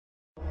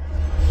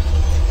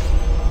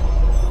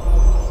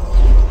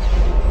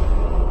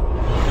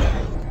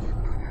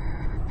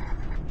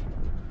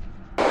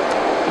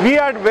we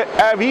at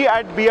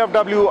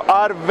BFW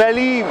are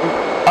very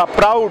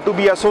proud to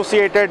be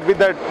associated with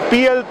the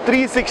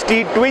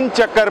PL-360 twin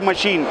chucker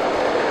machine.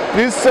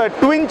 This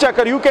twin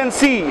chucker, as you can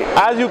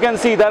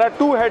see, there are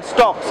two head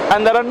stocks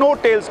and there are no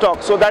tail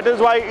stocks. So that is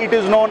why it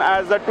is known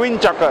as the twin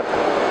chucker.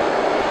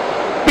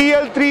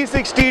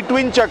 PL-360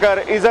 twin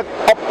chucker is a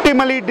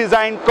optimally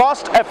designed,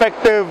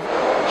 cost-effective,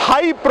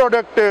 high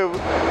productive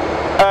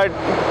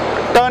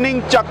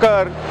turning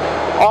chucker,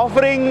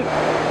 offering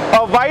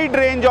a wide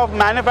range of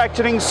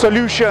manufacturing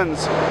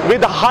solutions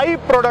with high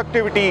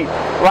productivity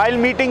while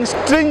meeting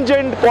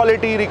stringent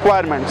quality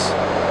requirements.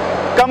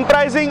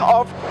 Comprising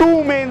of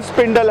two main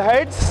spindle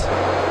heads,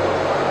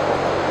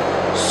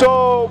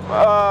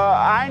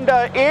 and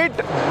 8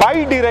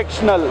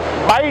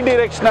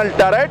 bidirectional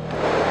turret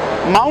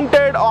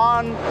mounted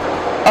on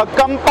a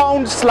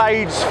compound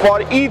slides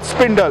for each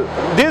spindle.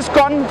 This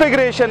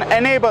configuration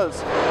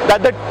enables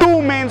that the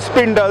two main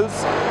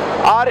spindles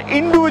are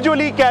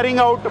individually carrying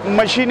out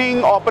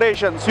machining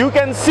operations. You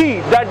can see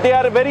that they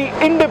are very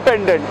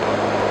independent.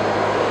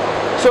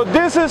 So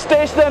this is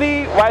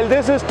stationary while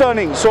this is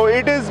turning. So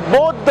it is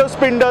both the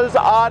spindles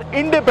are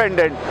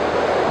independent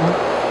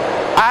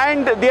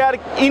and they are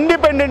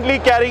independently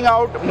carrying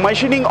out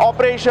machining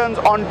operations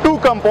on two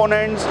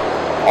components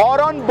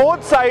or on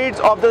both sides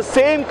of the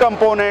same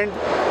component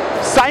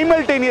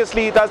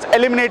simultaneously, thus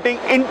eliminating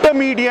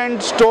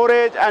intermediate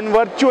storage and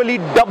virtually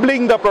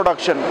doubling the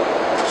production.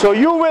 So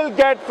you will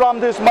get from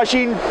this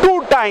machine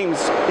 2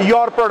 times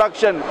your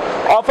production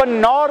of a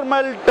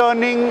normal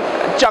turning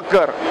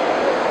chucker.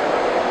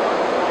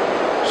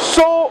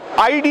 So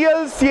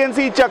ideal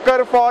CNC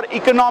chucker for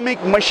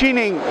economic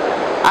machining,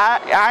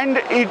 and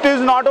it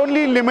is not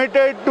only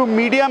limited to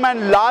medium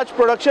and large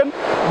production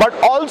but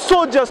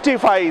also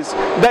justifies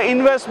the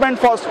investment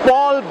for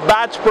small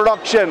batch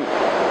production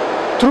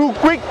through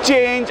quick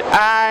change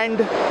and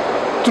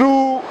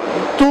through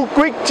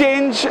quick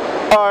change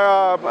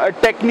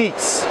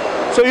techniques.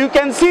 So you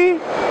can see,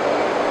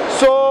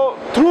 so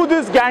through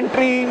this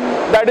gantry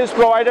that is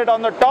provided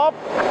on the top,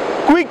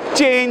 quick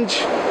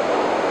change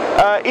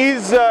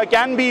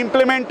can be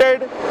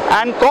implemented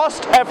and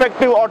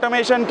cost-effective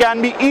automation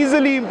can be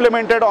easily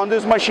implemented on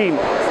this machine.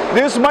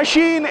 This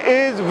machine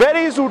is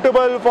very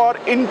suitable for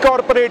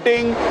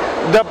incorporating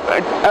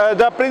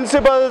the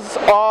principles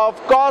of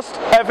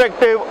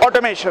cost-effective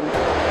automation.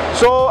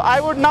 So I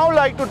would now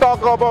like to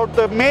talk about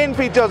the main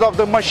features of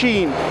the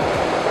machine.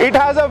 It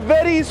has a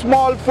very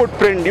small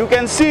footprint. You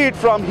can see it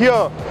from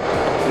here.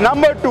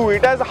 Number 2,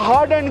 it has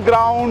hardened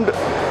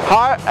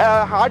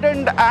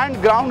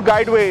and ground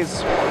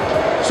guideways,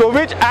 so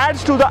which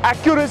adds to the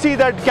accuracy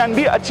that can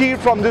be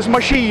achieved from this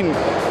machine.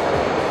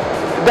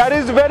 There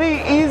is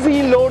very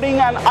easy loading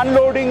and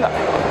unloading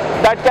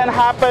that can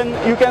happen.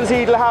 You can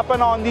see it will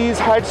happen on these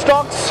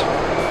headstocks,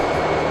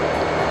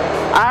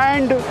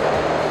 and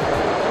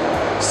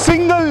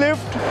single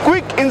lift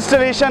quick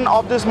installation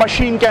of this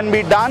machine can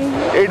be done.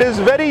 It is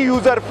very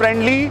user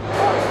friendly.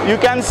 You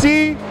can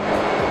see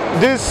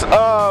this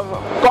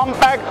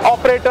compact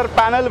operator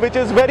panel, which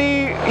is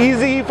very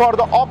easy for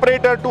the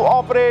operator to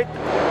operate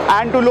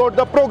and to load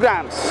the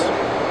programs.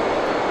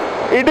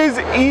 There is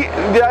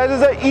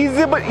a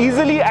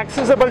easily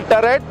accessible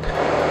turret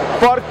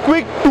for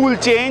quick tool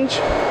change,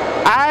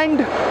 and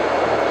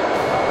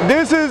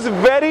this is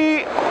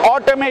very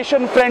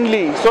automation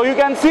friendly. So you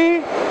can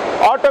see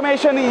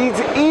automation is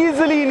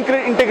easily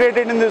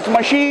integrated in this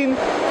machine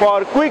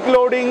for quick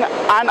loading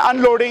and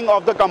unloading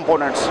of the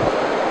components.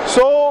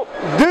 So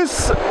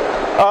this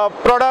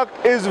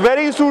product is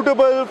very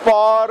suitable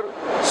for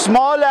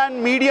small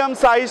and medium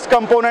sized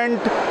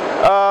component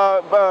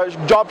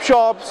job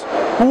shops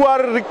who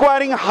are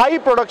requiring high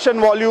production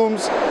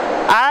volumes,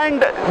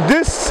 and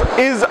this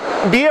is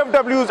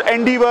BFW's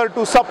endeavor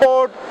to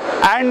support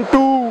and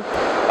to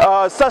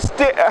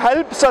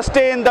help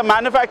sustain the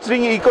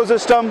manufacturing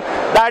ecosystem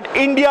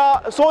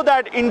so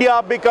that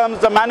India becomes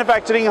the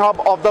manufacturing hub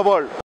of the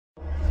world.